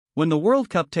When the World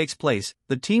Cup takes place,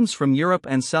 the teams from Europe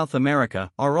and South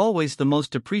America are always the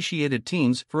most appreciated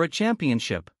teams for a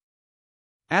championship.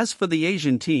 As for the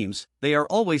Asian teams, they are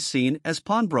always seen as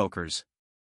pawnbrokers.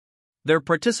 Their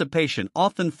participation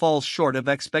often falls short of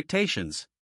expectations.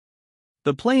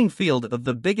 The playing field of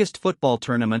the biggest football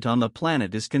tournament on the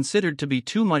planet is considered to be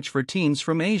too much for teams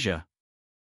from Asia.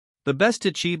 The best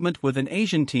achievement with an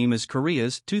Asian team is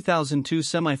Korea's 2002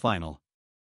 semifinal.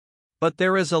 But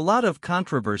there is a lot of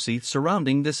controversy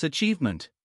surrounding this achievement.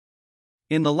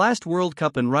 In the last World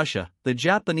Cup in Russia, the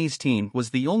Japanese team was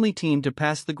the only team to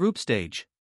pass the group stage.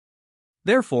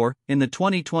 Therefore, in the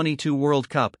 2022 World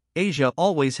Cup, Asia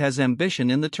always has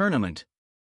ambition in the tournament.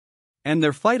 And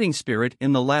their fighting spirit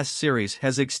in the last series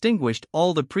has extinguished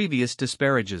all the previous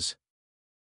disparages.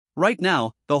 Right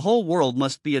now, the whole world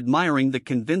must be admiring the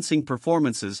convincing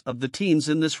performances of the teams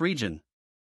in this region.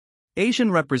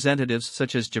 Asian representatives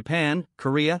such as Japan,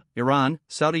 Korea, Iran,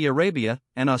 Saudi Arabia,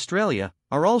 and Australia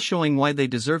are all showing why they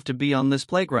deserve to be on this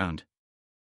playground.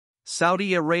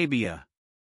 Saudi Arabia.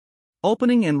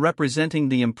 Opening and representing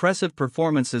the impressive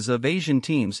performances of Asian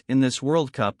teams in this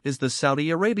World Cup is the Saudi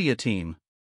Arabia team.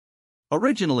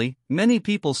 Originally, many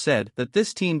people said that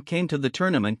this team came to the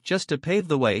tournament just to pave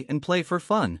the way and play for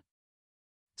fun.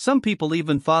 Some people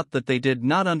even thought that they did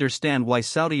not understand why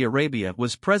Saudi Arabia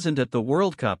was present at the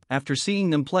World Cup after seeing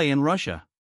them play in Russia.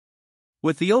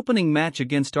 With the opening match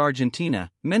against Argentina,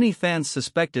 many fans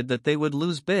suspected that they would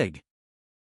lose big.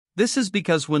 This is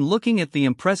because when looking at the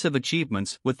impressive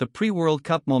achievements with the pre-World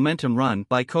Cup momentum run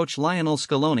by coach Lionel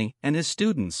Scaloni and his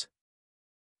students,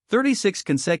 36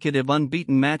 consecutive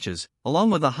unbeaten matches, along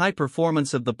with a high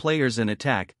performance of the players in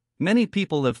attack, many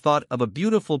people have thought of a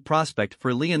beautiful prospect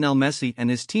for Lionel Messi and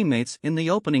his teammates in the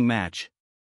opening match.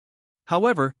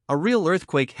 However, a real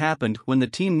earthquake happened when the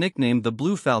team nicknamed the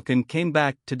Blue Falcon came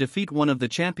back to defeat one of the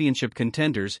championship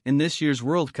contenders in this year's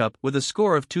World Cup with a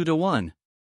score of 2-1.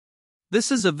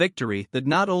 This is a victory that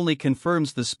not only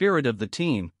confirms the spirit of the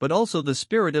team but also the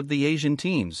spirit of the Asian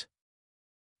teams.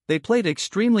 They played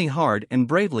extremely hard and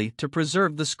bravely to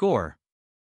preserve the score.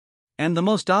 And the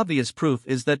most obvious proof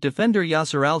is that defender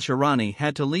Yasser Al-Sharani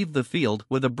had to leave the field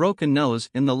with a broken nose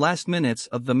in the last minutes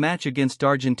of the match against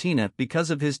Argentina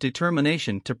because of his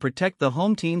determination to protect the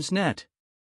home team's net.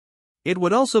 It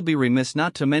would also be remiss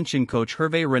not to mention coach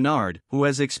Hervé Renard, who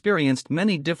has experienced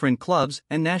many different clubs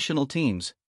and national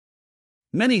teams.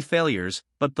 Many failures,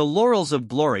 but the laurels of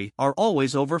glory are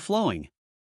always overflowing.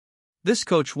 This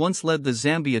coach once led the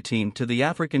Zambia team to the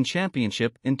African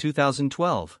Championship in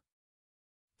 2012.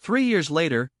 3 years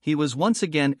later, he was once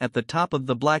again at the top of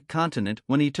the Black Continent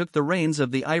when he took the reins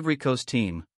of the Ivory Coast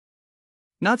team.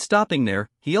 Not stopping there,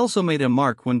 he also made a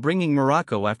mark when bringing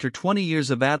Morocco after 20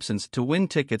 years of absence to win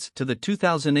tickets to the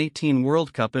 2018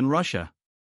 World Cup in Russia.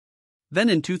 Then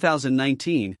in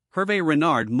 2019, Hervé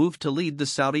Renard moved to lead the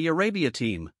Saudi Arabia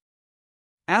team.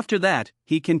 After that,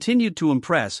 he continued to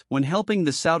impress when helping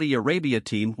the Saudi Arabia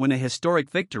team win a historic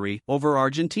victory over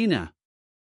Argentina.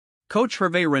 Coach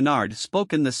Hervé Renard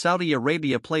spoke in the Saudi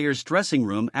Arabia players' dressing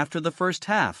room after the first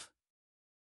half.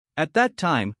 At that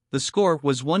time, the score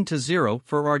was 1-0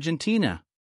 for Argentina.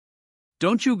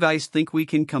 "Don't you guys think we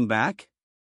can come back?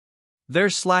 They're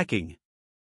slacking.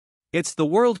 It's the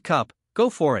World Cup, go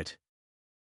for it."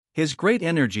 His great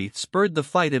energy spurred the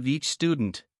fight of each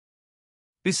student.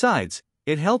 Besides,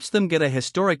 it helps them get a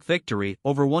historic victory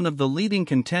over one of the leading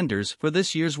contenders for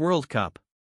this year's World Cup.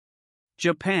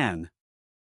 Japan.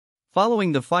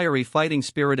 Following the fiery fighting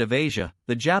spirit of Asia,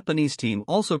 the Japanese team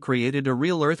also created a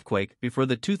real earthquake before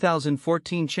the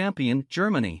 2014 champion,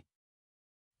 Germany.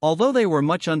 Although they were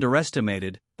much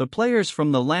underestimated, the players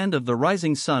from the land of the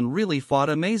rising sun really fought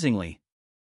amazingly.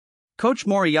 Coach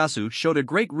Moriyasu showed a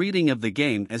great reading of the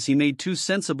game as he made two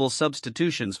sensible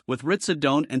substitutions with Ritsu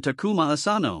Doan and Takuma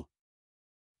Asano.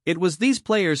 It was these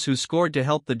players who scored to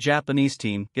help the Japanese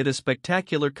team get a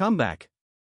spectacular comeback.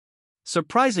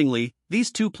 Surprisingly,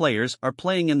 these two players are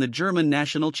playing in the German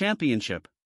national championship.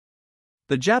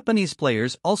 The Japanese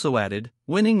players also added,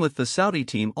 winning with the Saudi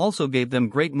team also gave them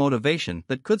great motivation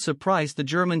that could surprise the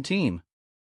German team.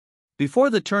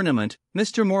 Before the tournament,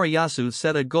 Mr. Moriyasu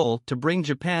set a goal to bring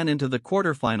Japan into the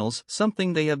quarterfinals,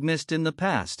 something they have missed in the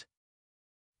past.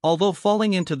 Although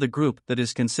falling into the group that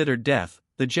is considered death,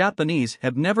 the Japanese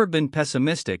have never been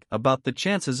pessimistic about the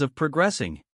chances of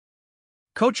progressing.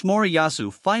 Coach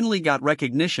Moriyasu finally got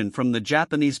recognition from the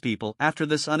Japanese people after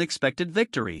this unexpected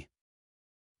victory.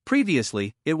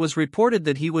 Previously, it was reported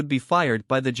that he would be fired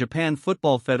by the Japan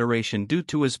Football Federation due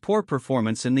to his poor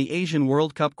performance in the Asian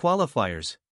World Cup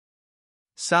qualifiers.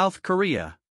 South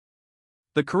Korea.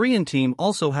 The Korean team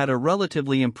also had a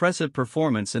relatively impressive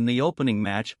performance in the opening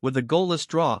match with a goalless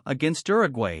draw against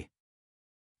Uruguay.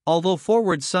 Although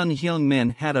forward Son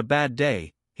Heung-min had a bad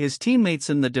day, his teammates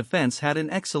in the defense had an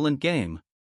excellent game.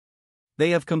 They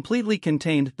have completely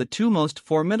contained the two most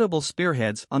formidable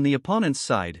spearheads on the opponent's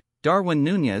side, Darwin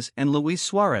Núñez and Luis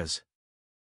Suarez.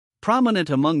 Prominent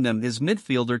among them is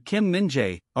midfielder Kim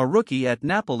Min-jae, a rookie at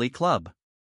Napoli club.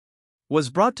 Was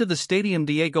brought to the Stadium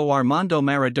Diego Armando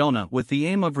Maradona with the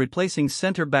aim of replacing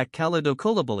centre-back Kalidou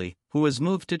Koulibaly, who has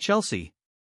moved to Chelsea.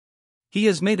 He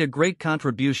has made a great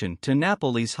contribution to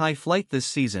Napoli's high flight this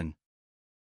season.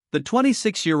 The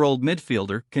 26-year-old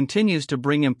midfielder continues to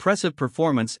bring impressive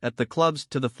performance at the clubs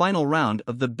to the final round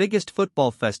of the biggest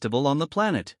football festival on the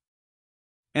planet.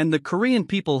 And the Korean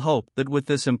people hope that with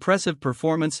this impressive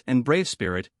performance and brave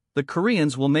spirit, the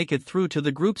Koreans will make it through to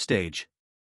the group stage.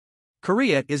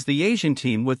 Korea is the Asian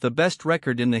team with the best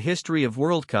record in the history of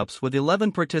World Cups with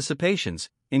 11 participations,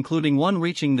 including one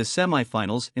reaching the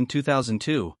semifinals in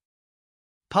 2002.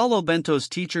 Paulo Bento's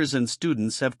teachers and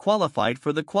students have qualified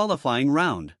for the qualifying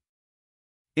round.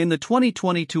 In the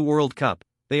 2022 World Cup,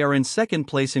 they are in second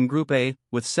place in Group A,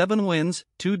 with 7 wins,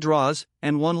 2 draws,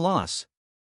 and 1 loss.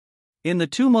 In the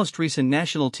two most recent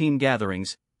national team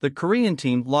gatherings, the Korean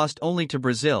team lost only to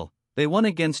Brazil. They won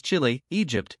against Chile,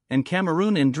 Egypt, and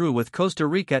Cameroon and drew with Costa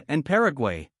Rica and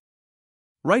Paraguay.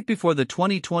 Right before the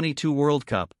 2022 World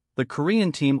Cup, the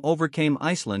Korean team overcame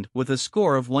Iceland with a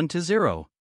score of 1-0.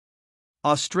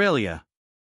 Australia.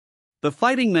 The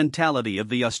fighting mentality of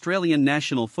the Australian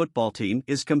national football team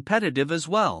is competitive as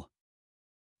well.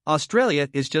 Australia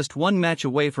is just one match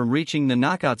away from reaching the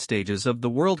knockout stages of the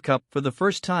World Cup for the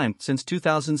first time since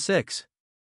 2006.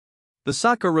 The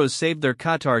Socceroos saved their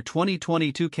Qatar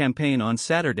 2022 campaign on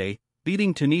Saturday,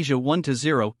 beating Tunisia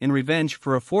 1-0 in revenge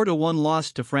for a 4-1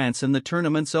 loss to France in the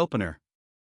tournament's opener.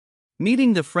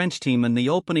 Meeting the French team in the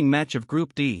opening match of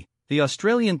Group D, the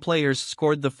Australian players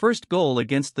scored the first goal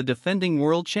against the defending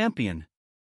world champion.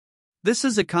 This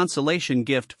is a consolation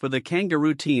gift for the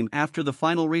Kangaroo team after the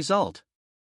final result.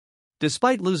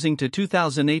 Despite losing to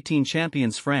 2018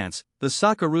 champions France, the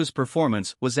Socceroos'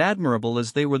 performance was admirable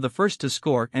as they were the first to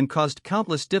score and caused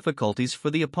countless difficulties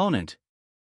for the opponent.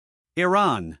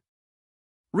 Iran.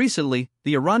 Recently,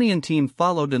 the Iranian team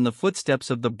followed in the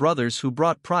footsteps of the brothers who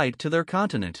brought pride to their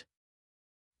continent.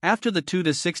 After the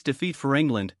 2-6 defeat for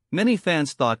England, many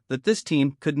fans thought that this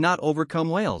team could not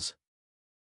overcome Wales.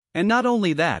 And not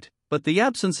only that, but the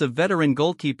absence of veteran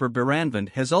goalkeeper Biranvand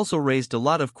has also raised a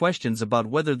lot of questions about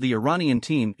whether the Iranian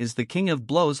team is the king of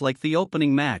blows like the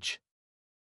opening match.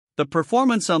 The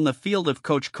performance on the field of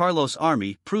coach Carlos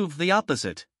Army proved the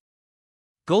opposite.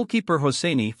 Goalkeeper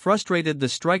Hosseini frustrated the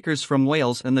strikers from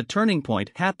Wales, and the turning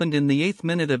point happened in the 8th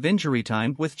minute of injury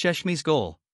time with Cheshmi's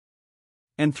goal.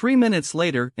 And 3 minutes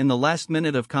later, in the last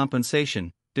minute of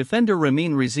compensation, defender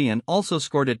Ramin Rizian also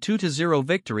scored a 2-0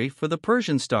 victory for the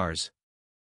Persian Stars.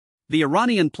 The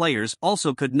Iranian players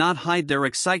also could not hide their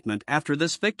excitement after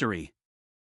this victory.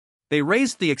 They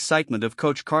raised the excitement of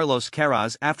coach Carlos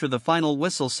Queiroz after the final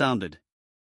whistle sounded.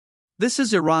 This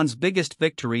is Iran's biggest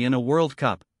victory in a World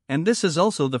Cup, and this is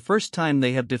also the first time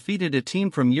they have defeated a team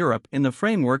from Europe in the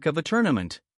framework of a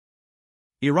tournament.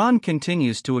 Iran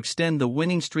continues to extend the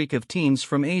winning streak of teams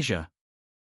from Asia.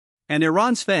 And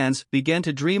Iran's fans began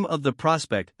to dream of the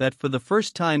prospect that for the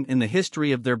first time in the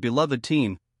history of their beloved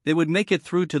team, they would make it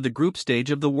through to the group stage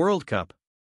of the World Cup.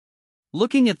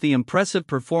 Looking at the impressive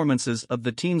performances of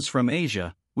the teams from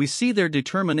Asia, we see their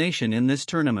determination in this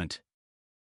tournament.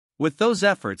 With those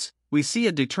efforts, we see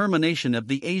a determination of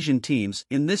the Asian teams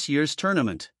in this year's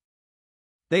tournament.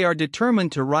 They are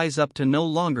determined to rise up to no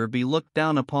longer be looked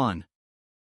down upon.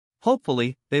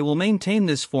 Hopefully, they will maintain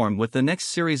this form with the next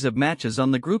series of matches on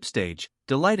the group stage,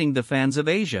 delighting the fans of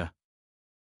Asia.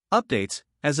 Updates.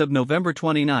 As of November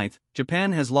 29,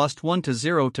 Japan has lost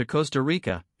 1-0 to Costa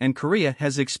Rica, and Korea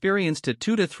has experienced a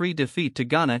 2-3 defeat to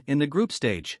Ghana in the group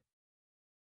stage.